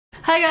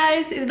Hi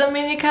guys, it's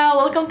Dominika,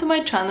 welcome to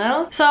my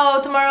channel. So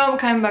tomorrow I'm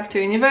coming back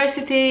to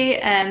university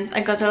and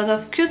I got a lot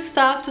of cute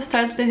stuff to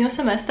start the new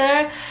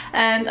semester,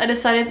 and I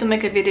decided to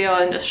make a video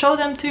and just show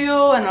them to you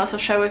and also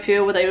share with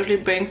you what I usually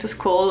bring to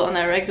school on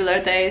a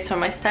regular days or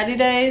my study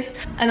days.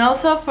 And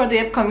also for the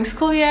upcoming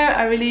school year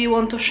I really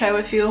want to share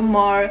with you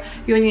more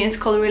uni and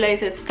school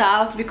related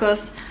stuff,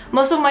 because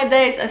most of my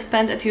days I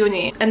spend at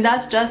uni and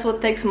that's just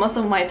what takes most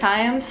of my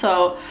time,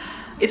 so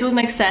it would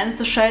make sense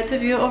to share it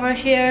with you over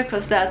here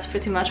because that's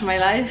pretty much my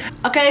life.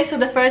 Okay, so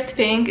the first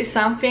thing is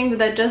something that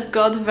I just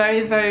got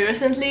very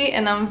recently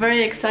and I'm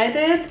very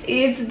excited.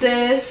 It's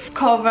this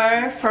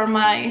cover for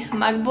my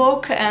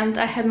MacBook, and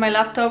I had my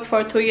laptop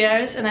for 2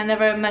 years and I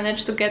never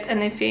managed to get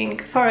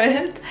anything for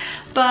it.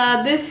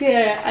 But this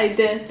year I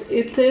did.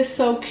 It is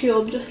so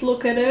cute, just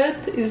look at it.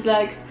 It's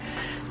like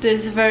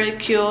this very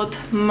cute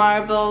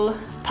marble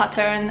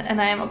pattern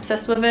and I am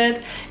obsessed with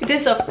it. It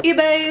is off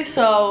eBay,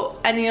 so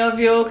any of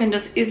you can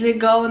just easily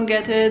go and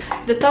get it.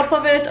 The top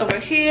of it over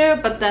here,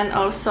 but then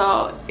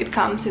also it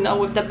comes, you know,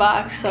 with the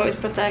back, so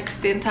it protects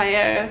the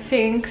entire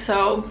thing,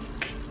 so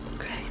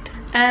great.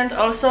 And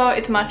also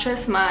it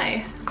matches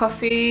my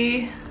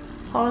coffee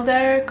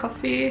holder,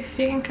 coffee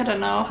thing, I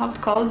don't know how it's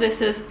called.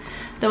 This is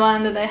the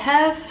one that I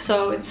have,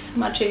 so it's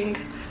matching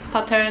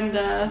pattern,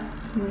 the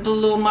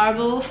blue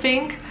marble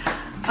thing.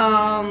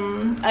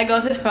 I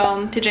got it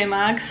from TJ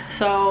Maxx,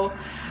 so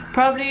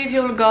probably if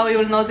you will go you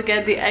will not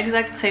get the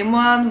exact same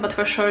one, but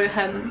for sure you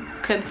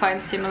can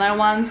find similar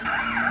ones.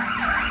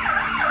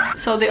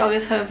 So they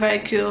always have very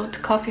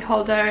cute coffee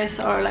holders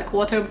or like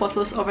water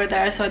bottles over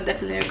there, so I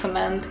definitely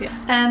recommend. Yeah.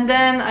 And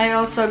then I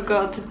also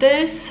got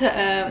this,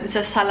 it's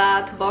a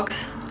salad box.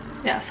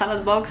 Yeah,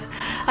 salad box.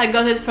 I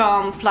got it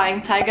from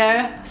Flying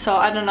Tiger, so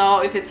I don't know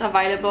if it's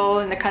available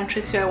in the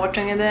countries you are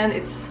watching it in.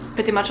 It's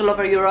pretty much all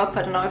over Europe,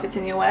 I don't know if it's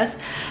in US.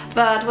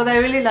 But what I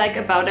really like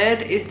about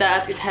it is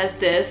that it has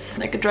this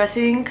like a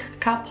dressing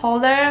cup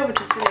holder,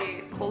 which is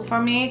really cool for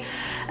me.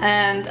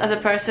 And as a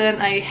person,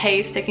 I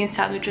hate taking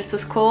sandwiches to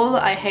school.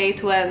 I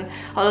hate when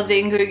all of the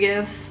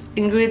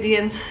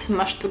ingredients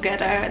smashed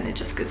together and it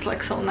just gets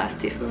like so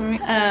nasty for me.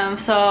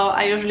 So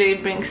I usually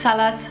bring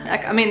salads,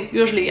 like, I mean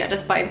usually I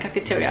just buy in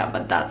cafeteria,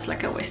 but that's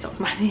like a waste of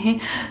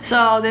money.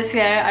 So this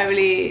year I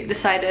really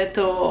decided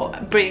to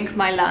bring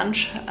my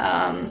lunch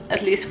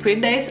at least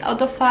 3 days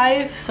out of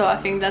 5, so I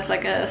think that's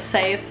like a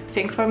safe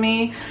thing for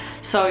me.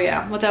 So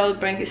yeah, what I will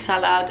bring is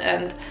salad,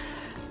 and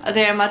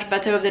they are much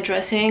better with the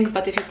dressing,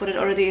 but if you put it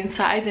already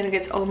inside then it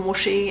gets all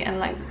mushy and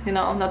like, you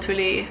know, not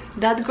really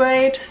that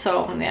great.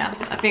 So yeah,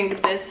 I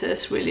think this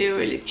is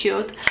really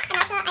cute.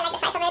 And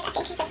also I like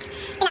the size of it.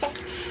 I think it's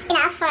just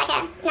enough for like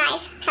a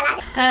nice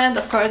salad. And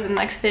of course the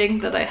next thing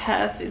that I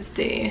have is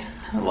the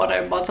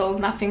water bottle.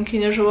 Nothing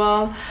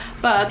unusual,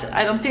 but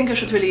I don't think you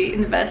should really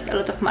invest a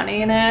lot of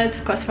money in it,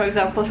 because for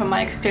example from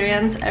my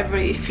experience,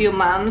 every few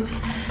months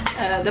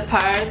the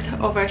part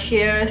over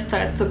here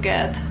starts to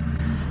get,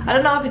 I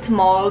don't know if it's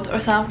mold or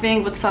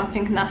something, but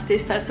something nasty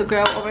starts to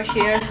grow over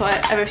here, so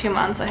every few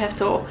months I have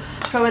to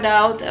throw it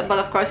out. But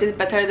of course it's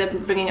better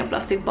than bringing a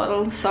plastic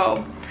bottle,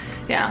 so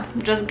yeah,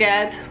 just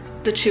get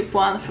the cheap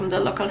one from the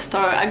local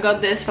store. I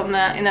got this from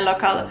in a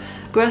local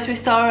grocery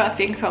store, I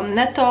think from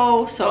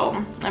Netto,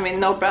 so I mean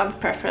no brand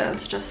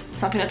preference, just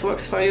something that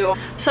works for you.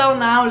 So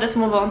now let's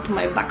move on to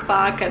my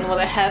backpack and what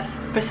I have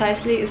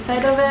precisely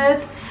inside of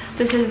it.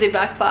 This is the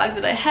backpack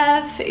that I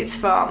have. It's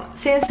from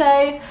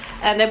Sensei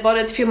and I bought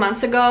it a few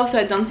months ago, so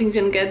I don't think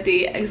you can get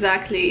the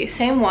exactly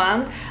same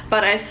one,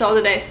 but I saw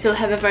that I still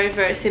have a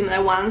very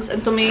similar ones.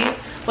 And to me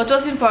what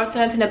was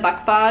important in a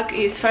backpack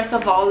is first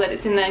of all that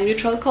it's in a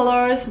neutral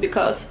colors,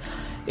 because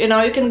you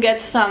know you can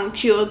get some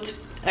cute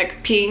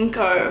like pink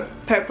or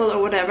purple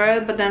or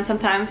whatever, but then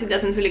sometimes it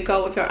doesn't really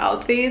go with your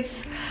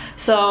outfits.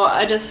 So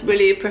I just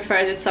really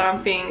preferred it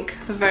something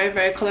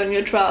very color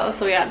neutral.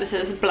 So yeah, this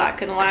is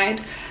black and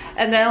white.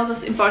 And then what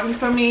was important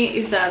for me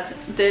is that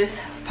this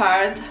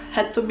part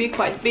had to be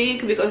quite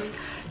big, because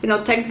you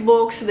know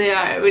textbooks, they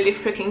are really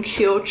freaking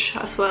huge,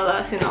 as well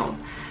as, you know,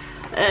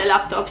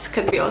 laptops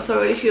can be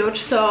also really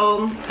huge.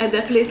 So I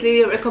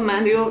definitely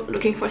recommend you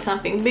looking for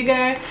something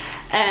bigger.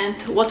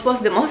 And what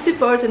was the most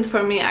important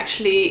for me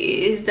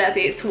actually is that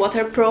it's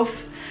waterproof,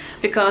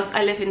 because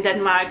I live in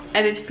Denmark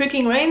and it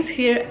freaking rains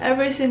here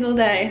every single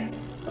day.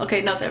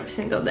 Okay, not every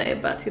single day,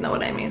 but you know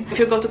what I mean. If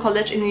you go to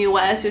college in the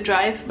US, you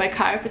drive by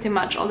car pretty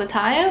much all the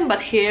time, but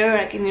here,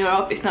 like in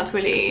Europe, it's not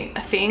really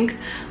a thing.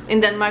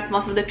 In Denmark,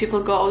 most of the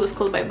people go to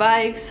school by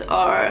bikes,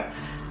 or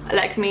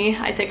like me,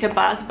 I take a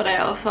bus, but I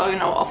also, you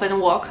know, often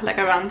walk like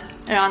around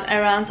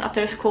errands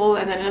after school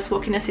and then just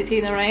walk in the city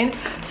in the rain.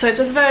 So it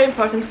was very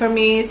important for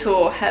me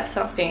to have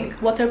something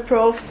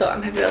waterproof, so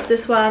I'm happy with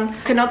this one.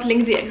 I cannot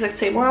link the exact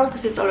same one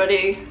because it's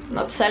already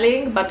not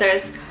selling, but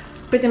there's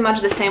pretty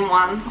much the same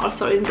one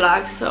also in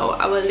black, so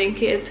I will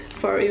link it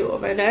for you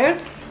over there.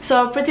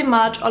 So pretty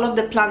much all of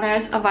the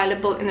planners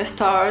available in the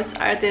stores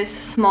are these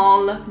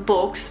small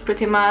books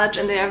pretty much,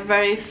 and they are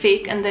very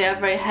thick and they are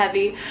very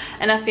heavy,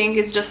 and I think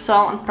it's just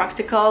so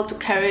unpractical to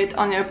carry it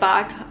on your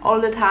back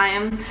all the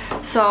time.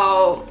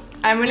 So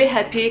I'm really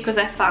happy because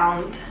I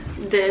found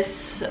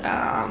this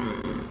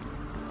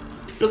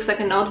looks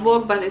like a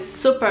notebook, but it's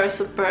super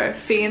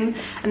thin,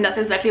 and that's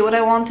exactly what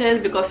I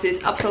wanted because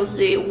it's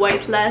absolutely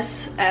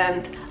weightless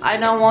and I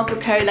don't want to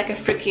carry like a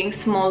freaking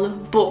small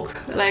book.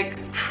 Like,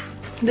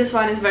 this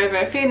one is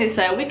very thin. It's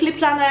a weekly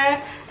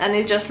planner and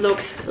it just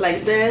looks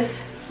like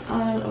this.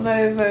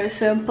 Very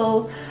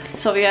simple.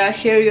 So yeah,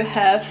 here you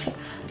have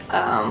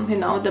you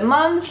know, the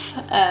month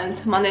and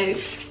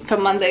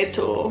from Monday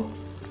to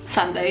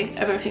Sunday,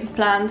 everything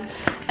planned,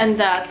 and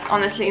that's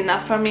honestly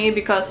enough for me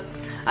because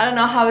I don't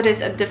know how it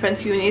is at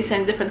different unis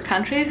and different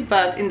countries,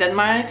 but in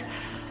Denmark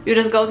you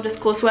just go to the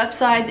school's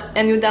website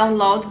and you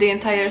download the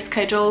entire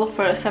schedule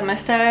for a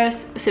semester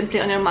simply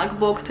on your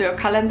MacBook to your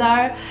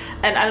calendar.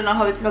 And I don't know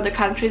how it's in other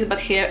countries, but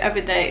here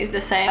every day is the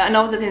same. I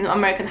know that in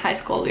American high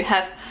school you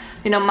have,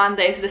 you know,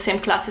 Mondays the same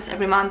classes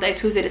every Monday,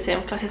 Tuesday the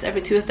same classes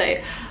every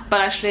Tuesday,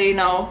 but actually, you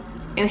know,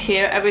 in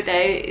here every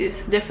day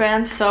is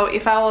different. So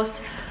if I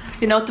was,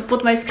 you know, to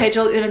put my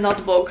schedule in a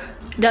notebook,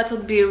 that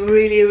would be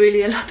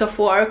really a lot of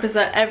work because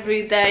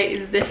every day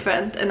is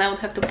different and I would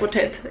have to put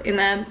it in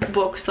a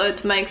book, so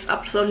it makes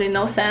absolutely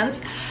no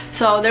sense.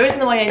 So the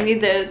reason why I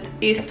need it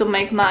is to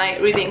make my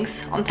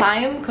readings on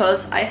time,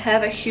 because I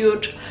have a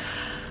huge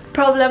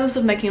problems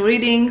of making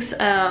readings.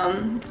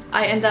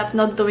 I end up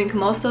not doing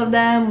most of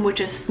them, which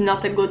is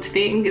not a good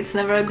thing. It's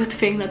never a good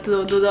thing not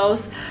to do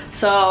those.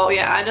 So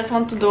yeah, I just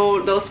want to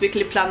do those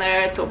weekly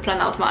planner to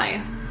plan out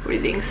my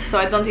readings, so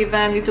I don't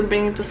even need to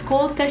bring it to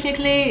school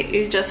technically.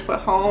 It's just for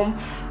home,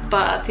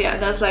 but yeah,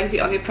 that's like the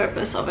only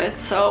purpose of it.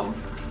 So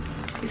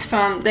it's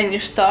from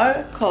Danish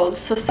store called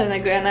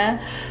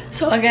Sub.count.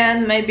 So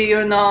again, maybe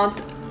you're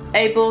not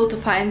able to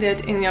find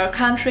it in your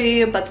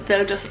country, but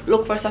still just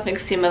look for something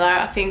similar.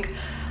 I think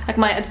like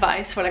my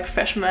advice for like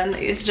freshmen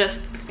is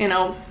just, you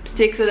know,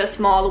 stick to the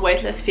small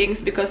weightless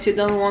things because you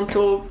don't want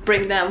to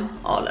bring them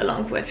all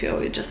along with you.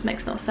 It just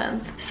makes no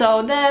sense.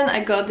 So then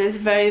I got this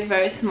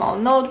very small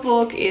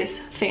notebook. It's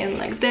thin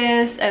like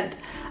this, and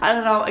I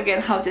don't know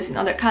again how it is in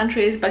other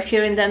countries, but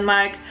here in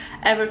Denmark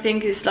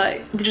everything is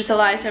like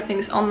digitalized, everything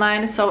is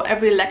online. So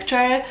every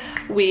lecture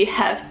we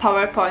have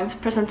PowerPoint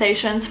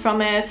presentations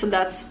from it, so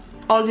that's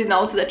all the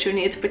notes that you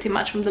need pretty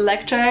much from the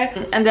lecture.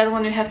 And then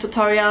when you have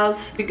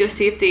tutorials, you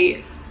receive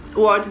the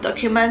Word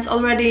documents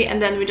already,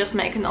 and then we just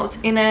make notes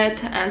in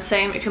it. And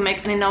same if you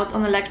make any notes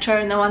on a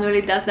lecture, no one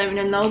really does them in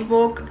a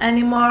notebook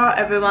anymore.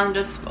 Everyone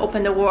just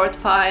open the Word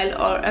file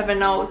or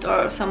Evernote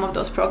or some of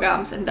those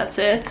programs, and that's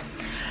it.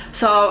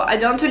 So I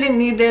don't really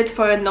need it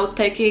for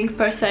note-taking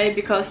per se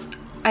because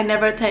I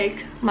never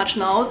take much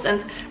notes,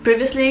 and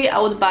previously I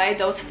would buy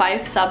those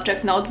 5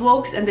 subject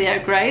notebooks and they are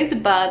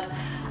great, but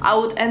I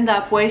would end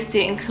up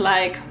wasting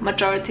like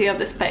majority of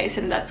the space,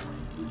 and that's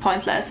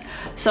pointless.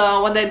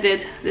 So what I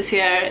did this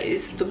year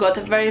is to got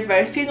a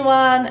very thin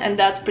one, and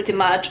that's pretty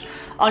much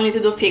only to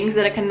do things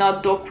that I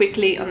cannot do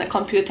quickly on the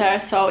computer.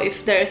 So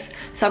if there's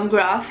some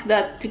graph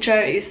that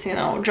teacher is, you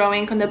know,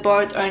 drawing on the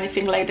board or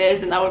anything like this,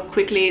 then I will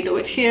quickly do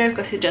it here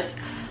because it just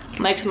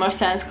makes more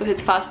sense because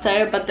it's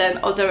faster. But then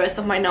all the rest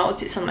of my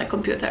notes is on my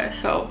computer,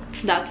 so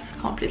that's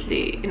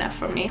completely enough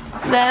for me.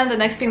 Then the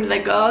next thing that I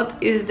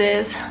got is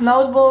this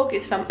notebook.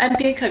 It's from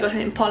Empik. I got it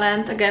in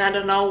Poland. Again, I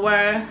don't know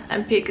where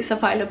Empik is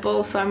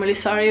available, so I'm really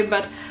sorry,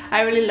 but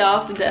I really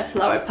loved the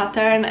flower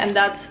pattern, and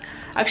that's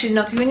actually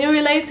not uni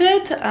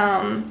related.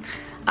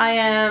 I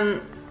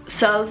am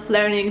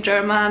self-learning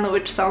German,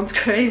 which sounds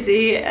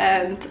crazy,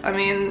 and I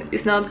mean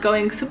it's not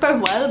going super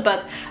well,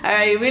 but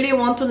I really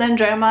want to learn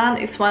German.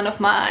 It's one of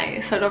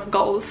my sort of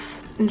goals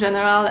in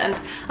general, and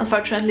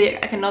unfortunately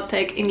I cannot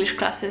take English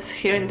classes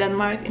here in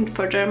Denmark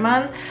for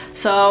German,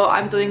 so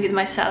I'm doing it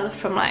myself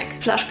from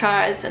like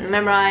flashcards and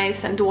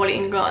Memrise and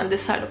Duolingo and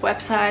this sort of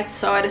websites.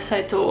 So I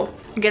decided to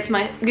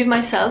give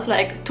myself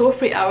like 2 or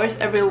 3 hours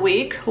every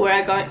week where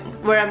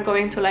I'm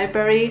going to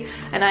library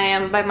and I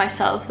am by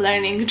myself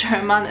learning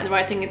German and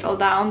writing it all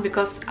down,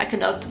 because I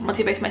cannot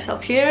motivate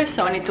myself here,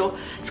 so I need to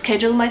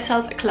schedule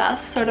myself a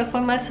class sort of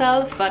for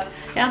myself. But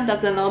yeah,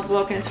 that's the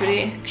notebook, and it's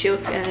really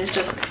cute, and it's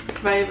just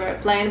very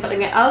plain. But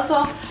again,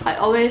 also I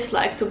always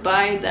like to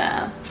buy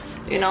the,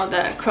 you know,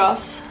 the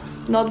cross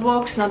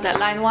notebooks, not the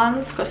line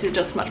ones, because it's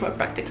just much more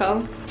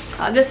practical.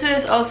 This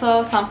is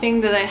also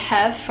something that I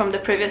have from the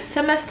previous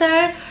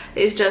semester.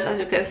 It's just, as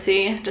you can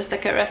see, just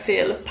like a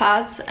refill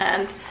pads,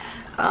 and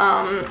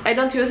I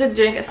don't use it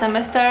during a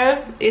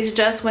semester. It's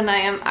just when I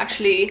am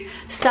actually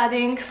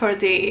studying for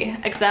the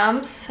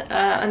exams,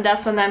 and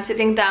that's when I'm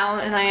sitting down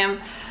and I am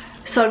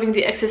solving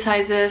the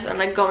exercises and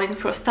like going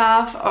through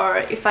stuff, or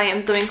if I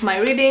am doing my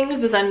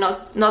readings. Those are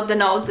not the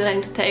notes that I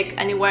need to take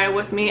anywhere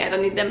with me. I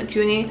don't need them at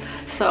uni,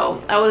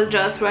 so I will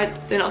just write,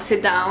 you know,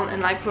 sit down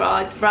and like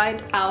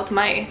write out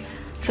my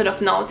sort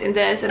of notes in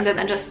this, and then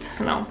I just,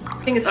 you know,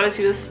 I think it's always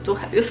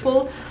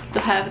useful to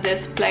have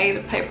this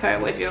plain paper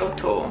with you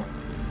to,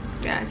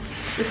 yeah,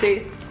 you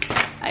see,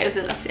 I used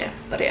it last year,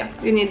 but yeah,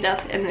 you need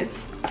that, and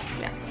it's,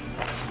 yeah.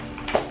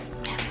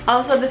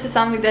 Also, this is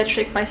something that I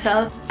trick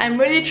myself. I'm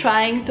really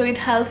trying to eat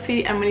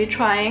healthy, I'm really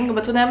trying,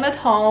 but when I'm at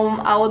home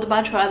I would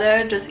much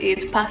rather just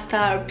eat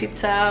pasta or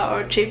pizza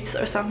or chips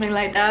or something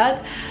like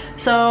that.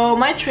 So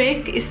my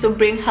trick is to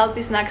bring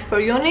healthy snacks for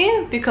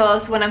uni,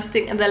 because when I'm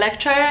sitting in the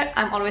lecture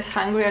I'm always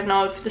hungry. I don't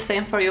know if it's the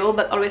same for you,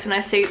 but always when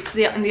I sit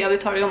in the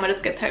auditorium I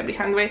just get terribly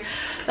hungry.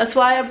 That's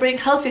why I bring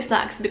healthy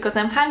snacks, because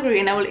I'm hungry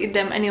and I will eat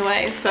them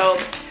anyway. So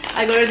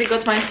I already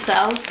got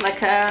myself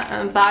like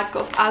a bag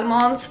of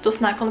almonds to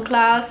snack on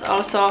class.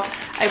 Also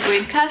I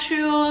bring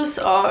cashews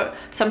or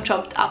some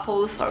chopped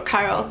apples or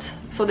carrots,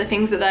 so the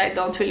things that I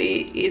don't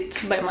really eat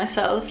by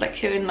myself, like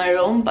here in my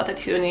room, but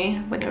at uni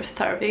when you're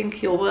starving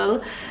you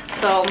will.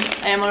 So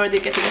I am already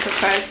getting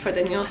prepared for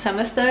the new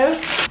semester.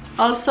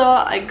 Also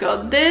I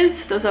got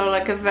this. Those are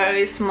like a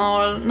very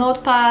small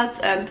notepads,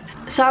 and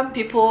some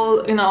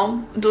people, you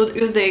know,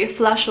 use the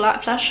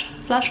flashlight,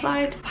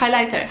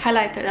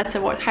 highlighter, that's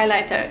the word,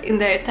 highlighter in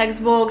their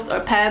textbooks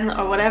or pen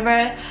or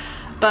whatever,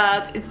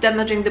 but it's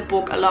damaging the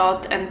book a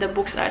lot and the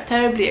books are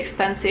terribly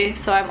expensive,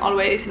 so I'm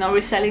always, you know,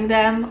 reselling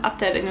them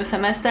after the new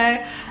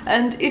semester.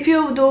 And if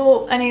you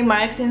do any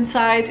marks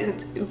inside,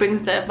 it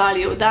brings the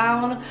value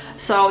down,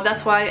 so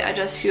that's why I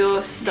just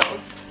use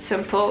those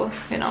simple,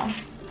 you know,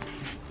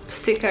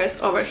 stickers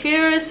over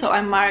here. So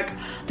I mark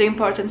the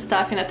important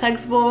stuff in a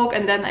textbook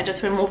and then I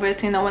just remove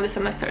it, you know, when the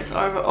semester is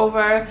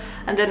over,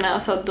 and then I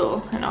also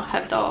do, you know,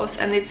 have those.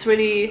 And it's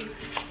really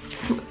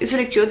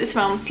cute. It's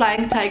from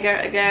Flying Tiger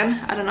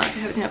again. I don't know if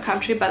you have it in your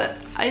country, but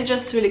it's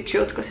just really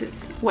cute because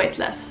it's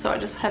weightless, so I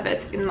just have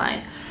it in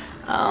my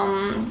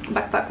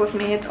backpack with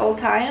me at all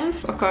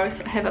times. Of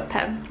course I have a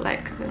pen,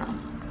 like, you know.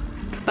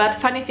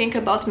 But funny thing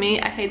about me,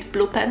 I hate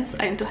blue pens.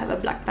 I need to have a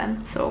black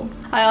pen. So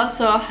I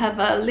also have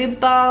a lip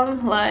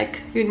balm,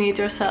 like you need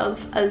yourself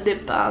a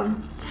lip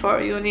balm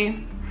for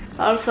uni.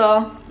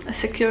 Also a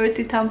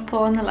security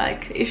tampon,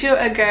 like if you're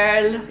a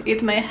girl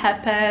it may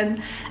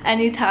happen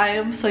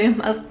anytime, so you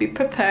must be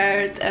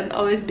prepared and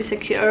always be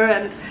secure.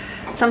 And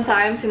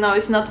sometimes, you know,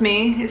 it's not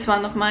me, it's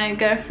one of my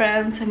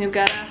girlfriends and you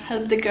gotta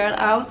help the girl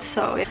out,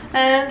 so yeah.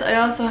 And I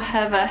also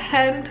have a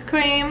hand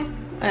cream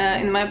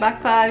in my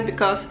backpack,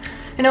 because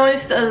you know, when you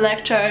sit at a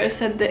lecture,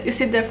 you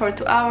sit there for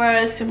 2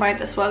 hours, you might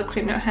as well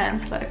cream your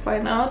hands, like why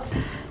not?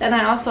 And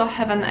I also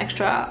have an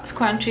extra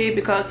scrunchie,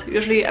 because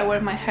usually I wear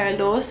my hair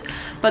loose,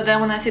 but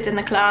then when I sit in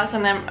a class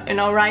and I'm, you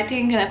know,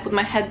 writing and I put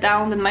my head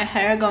down, then my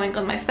hair going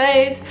on my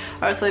face,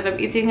 or also if I'm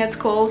eating at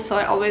school, so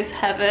I always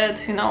have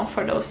it, you know,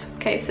 for those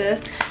cases.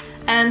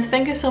 And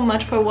thank you so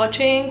much for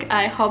watching.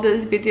 I hope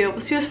this video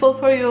was useful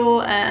for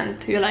you and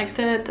you liked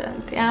it,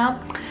 and yeah.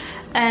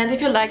 And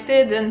if you liked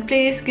it, then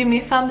please give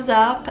me a thumbs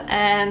up.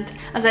 And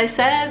as I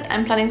said,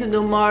 I'm planning to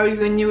do more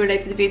uni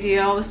related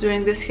videos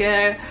during this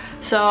year,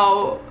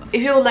 so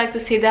if you would like to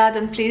see that,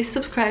 then please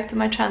subscribe to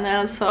my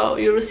channel so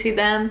you will see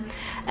them.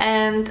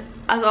 And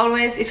as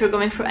always, if you're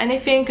going through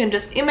anything, you can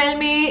just email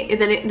me.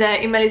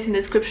 The email is in the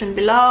description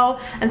below.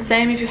 And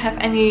same if you have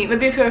any,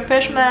 maybe if you're a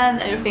freshman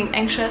and you're feeling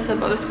anxious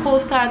about the school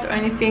start or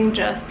anything,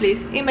 just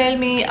please email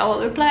me, I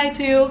will reply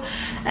to you.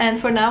 And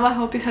for now, I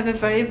hope you have a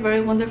very,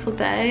 very wonderful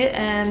day,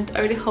 and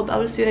I really hope I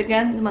will see you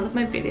again in one of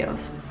my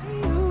videos.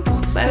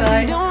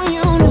 Bye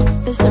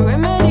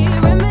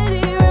bye.